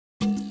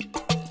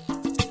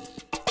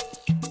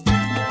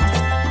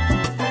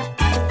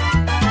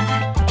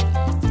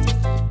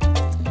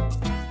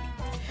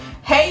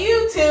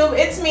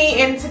it's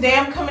me, and today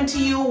I'm coming to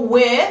you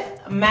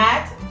with the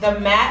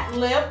matte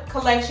lip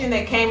collection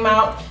that came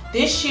out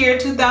this year,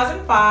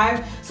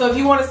 2005. So if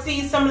you want to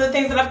see some of the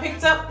things that I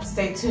picked up,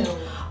 stay tuned.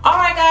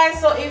 Alright guys,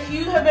 so if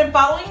you have been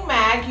following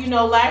MAC, you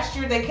know last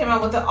year they came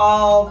out with the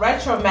all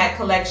retro matte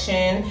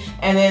collection,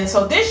 and then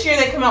so this year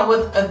they came out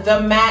with the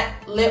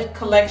matte lip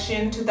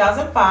collection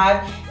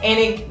 2005,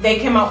 and they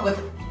came out with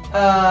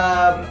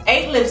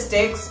 8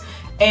 lipsticks.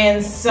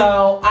 And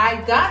so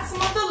I got some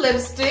of the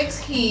lipsticks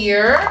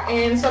here,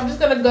 and so I'm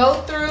just gonna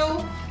go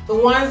through the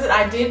ones that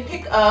I did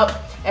pick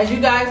up. As you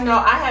guys know,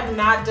 I have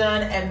not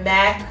done a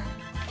MAC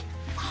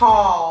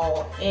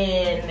haul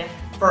in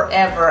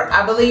forever.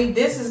 I believe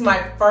this is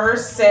my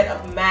first set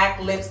of MAC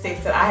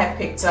lipsticks that I have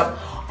picked up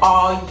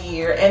all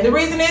year. And the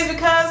reason is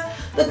because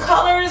the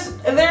colors,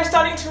 they're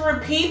starting to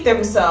repeat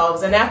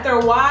themselves. And after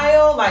a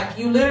while, like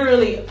you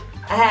literally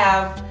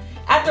have,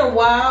 after a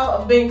while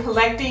of being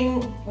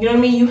collecting, you know what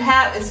I mean,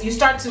 you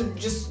start to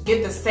just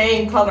get the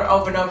same color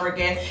over and over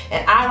again,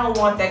 and I don't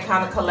want that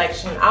kind of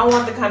collection. I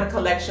want the kind of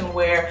collection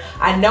where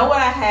I know what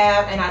I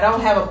have and I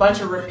don't have a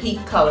bunch of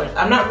repeat colors.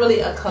 I'm not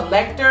really a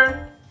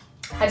collector.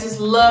 I just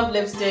love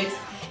lipsticks,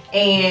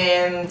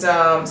 and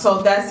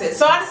so that's it.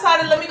 So I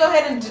decided, let me go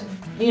ahead and,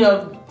 you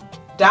know,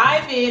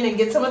 dive in and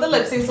get some of the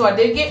lipsticks. So I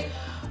did get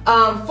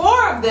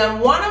 4 of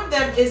them. One of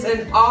them is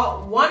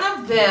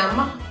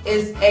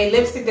a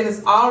lipstick that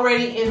is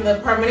already in the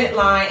permanent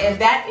line,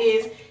 and that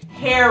is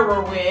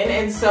Herione.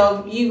 And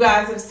so you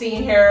guys have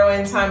seen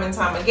Herione time and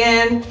time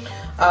again.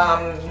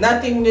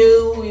 Nothing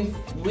new.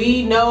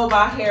 We know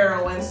about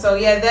Herione. So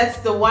yeah, that's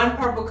the one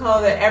purple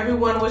color that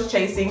everyone was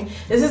chasing.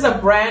 This is a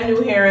brand new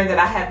Herione that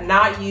I have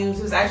not used.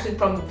 It was actually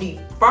from the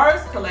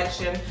first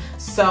collection.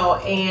 So,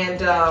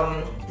 and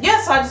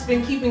yeah, so I've just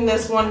been keeping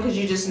this one because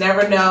you just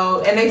never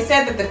know. And they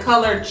said that the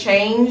color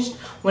changed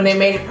when they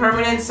made it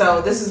permanent.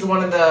 So this is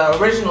one of the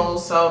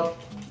originals. So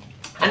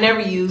I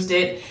never used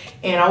it,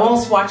 and I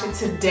won't swatch it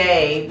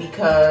today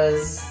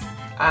because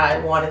I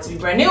want it to be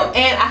brand new.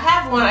 And I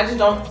have one, I just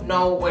don't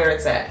know where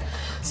it's at.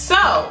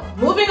 So,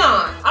 moving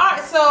on.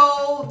 Alright,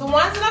 so the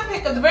ones that I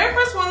picked up, the very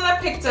first one that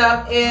I picked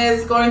up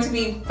is going to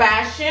be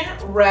Fashion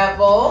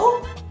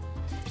Rebel.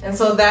 And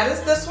so that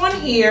is this one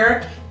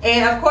here.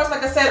 And of course,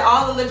 like I said,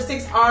 all the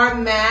lipsticks are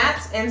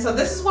matte. And so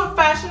this is what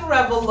Fashion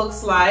Rebel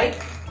looks like.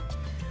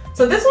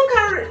 So this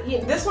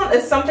one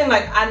is something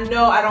like, I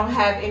know I don't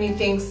have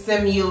anything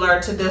similar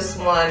to this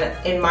one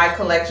in my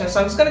collection. So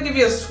I'm just going to give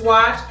you a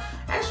swatch.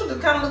 Actually,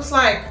 it kind of looks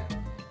like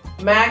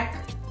MAC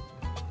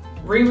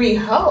Riri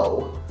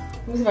Ho.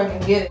 Let me see if I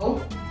can get it.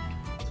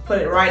 Let's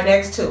put it right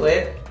next to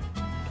it.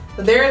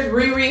 So there's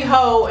Riri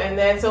Ho, and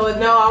then so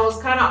no, I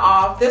was kind of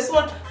off. This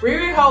one,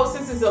 Riri Ho,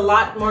 since it's a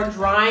lot more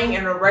drying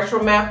and a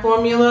retro matte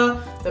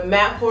formula, the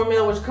matte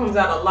formula, which comes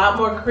out a lot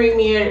more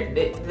creamier,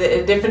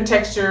 the different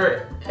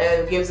texture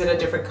gives it a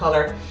different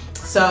color.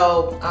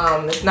 So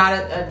it's not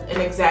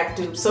an exact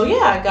dupe. So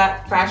yeah, I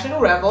got Fashion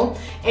Rebel.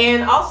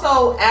 And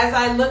also, as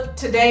I look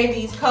today,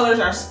 these colors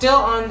are still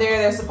on there.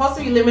 They're supposed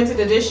to be limited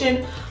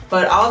edition,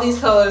 but all these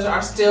colors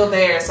are still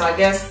there. So I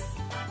guess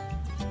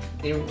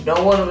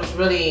no one was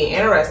really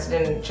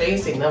interested in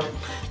chasing them.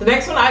 The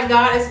next one I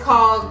got is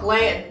called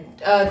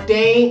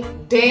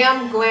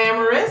Damn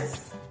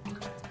Glamrous.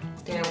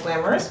 Damn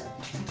Glamrous.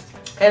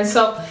 And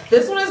so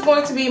this one is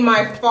going to be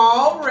my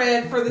fall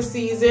red for the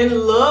season.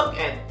 Look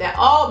at that.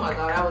 Oh my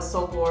God, that was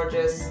so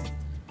gorgeous.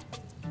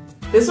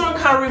 This one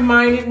kind of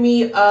reminded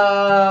me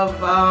of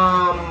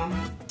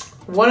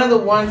one of the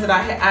ones that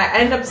I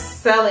ended up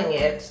selling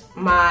it.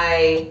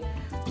 My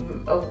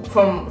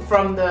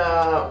from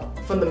the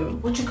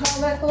what you call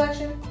that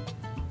collection?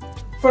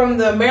 From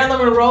the Marilyn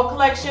Monroe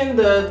collection,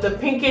 the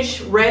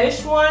pinkish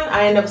reddish one.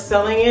 I ended up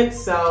selling it,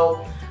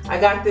 so I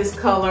got this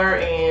color,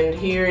 and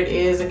here it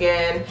is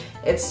again.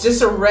 It's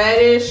just a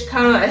reddish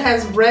kind of, it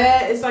has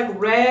red, it's like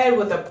red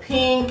with a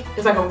pink.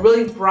 It's like a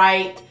really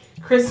bright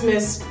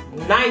Christmas,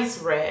 nice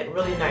red,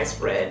 really nice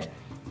red.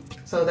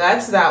 So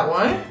that's that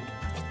one.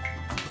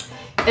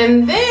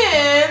 And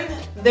then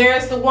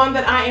there's the one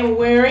that I am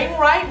wearing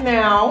right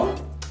now.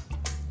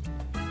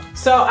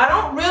 So I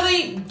don't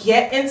really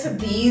get into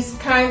these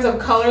kinds of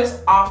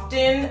colors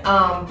often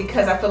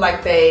because I feel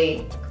like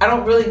I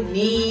don't really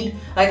need,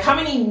 like, how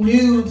many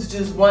nudes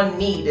does one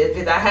need?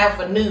 If I have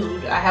a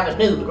nude, I have a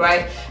nude,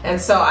 right? And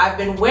so I've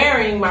been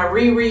wearing my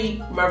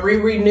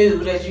Riri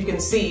nude, as you can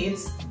see,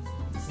 it's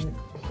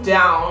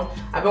down.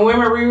 I've been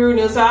wearing my Riri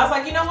nude, so I was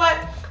like, you know what?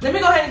 Let me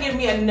go ahead and get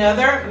me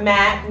another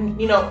matte,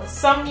 you know,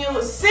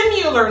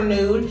 similar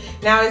nude.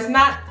 Now it's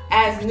not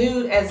as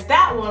nude as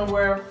that one,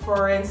 where,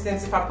 for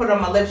instance, if I put it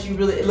on my lips, it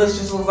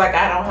just looks like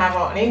I don't have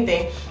on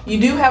anything. You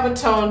do have a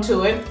tone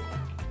to it.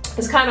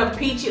 It's kind of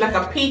peachy, like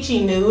a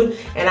peachy nude,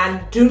 and I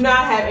do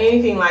not have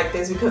anything like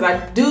this because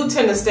I do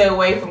tend to stay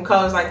away from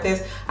colors like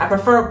this. I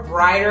prefer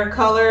brighter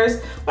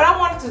colors, but I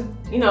wanted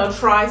to, you know,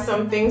 try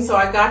something, so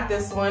I got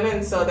this one,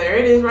 and so there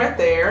it is right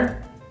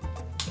there,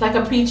 like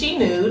a peachy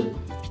nude.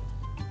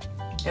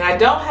 And I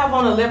don't have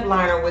on a lip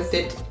liner with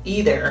it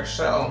either,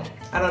 so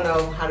I don't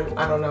know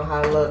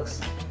how it looks.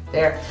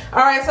 There.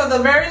 All right, so the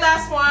very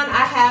last one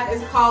I have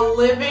is called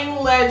Living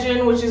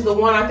Legend, which is the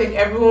one I think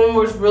everyone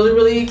was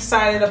really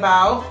excited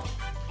about.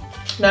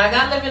 Now I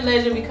got Living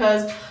Legend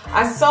because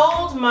I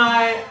sold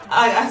my,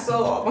 I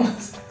sold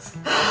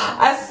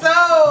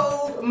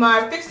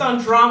my Fixed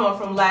on Drama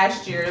from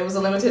last year. It was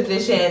a limited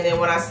edition, and then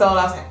when I sold,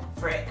 I was like,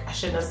 frick, I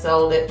shouldn't have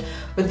sold it.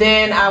 But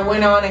then I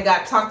went on and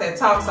got Talk That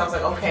Talk, so I was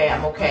like, okay,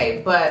 I'm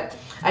okay. But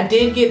I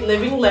did get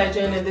Living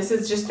Legend, and this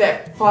is just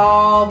that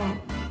fall,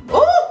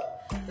 ooh!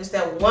 Just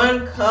that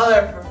one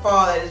color for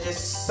fall that is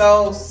just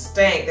so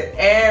stank that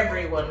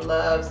everyone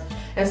loves.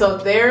 And so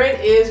there it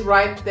is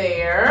right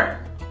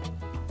there.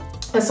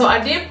 And so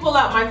I did pull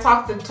out my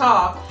Talk the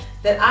Talk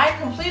that I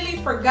completely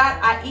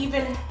forgot I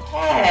even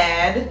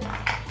had,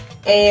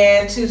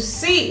 and to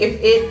see if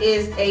it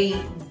is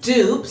a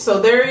dupe.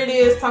 So there it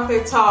is, Talk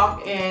the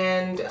Talk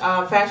and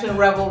Fashion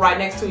Rebel right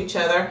next to each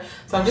other.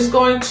 So I'm just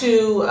going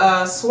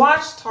to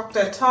swatch Talk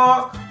the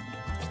Talk.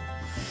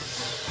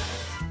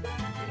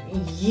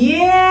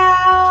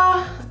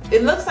 Yeah,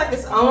 it looks like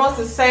it's almost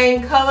the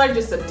same color,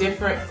 just a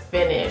different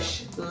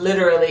finish,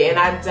 literally. And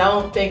I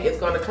don't think it's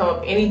going to come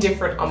up any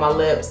different on my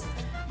lips.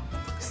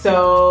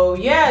 So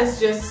yeah, it's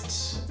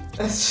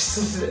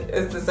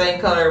the same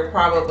color,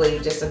 probably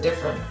just a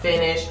different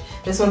finish.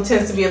 This one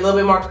tends to be a little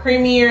bit more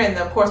creamier, and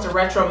of course the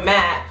retro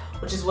matte,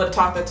 which is what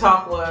Talk the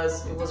Talk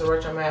was. It was a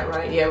retro matte,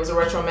 right? Yeah, it was a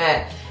retro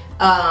matte.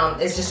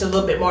 It's just a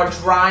little bit more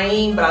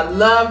drying, but I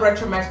love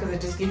retro matte because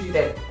it just gives you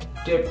that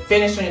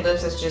finish on your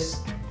lips that's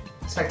just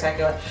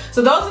spectacular.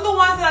 So those are the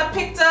ones that I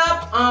picked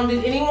up.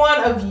 Did any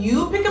one of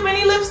you pick up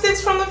any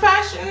lipsticks from the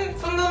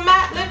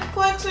matte lip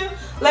collection?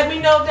 Let me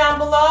know down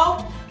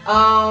below.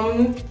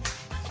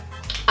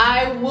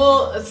 I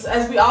will,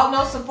 as we all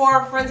know,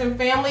 Sephora Friends and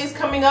Family is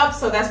coming up,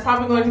 so that's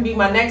probably going to be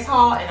my next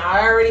haul, and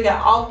I already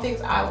got all the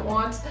things I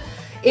want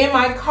in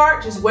my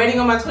cart, just waiting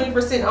on my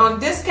 20% on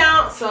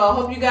discount. So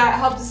I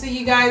hope to see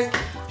you guys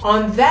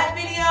on that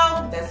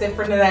video. That's it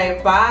for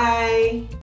today. Bye.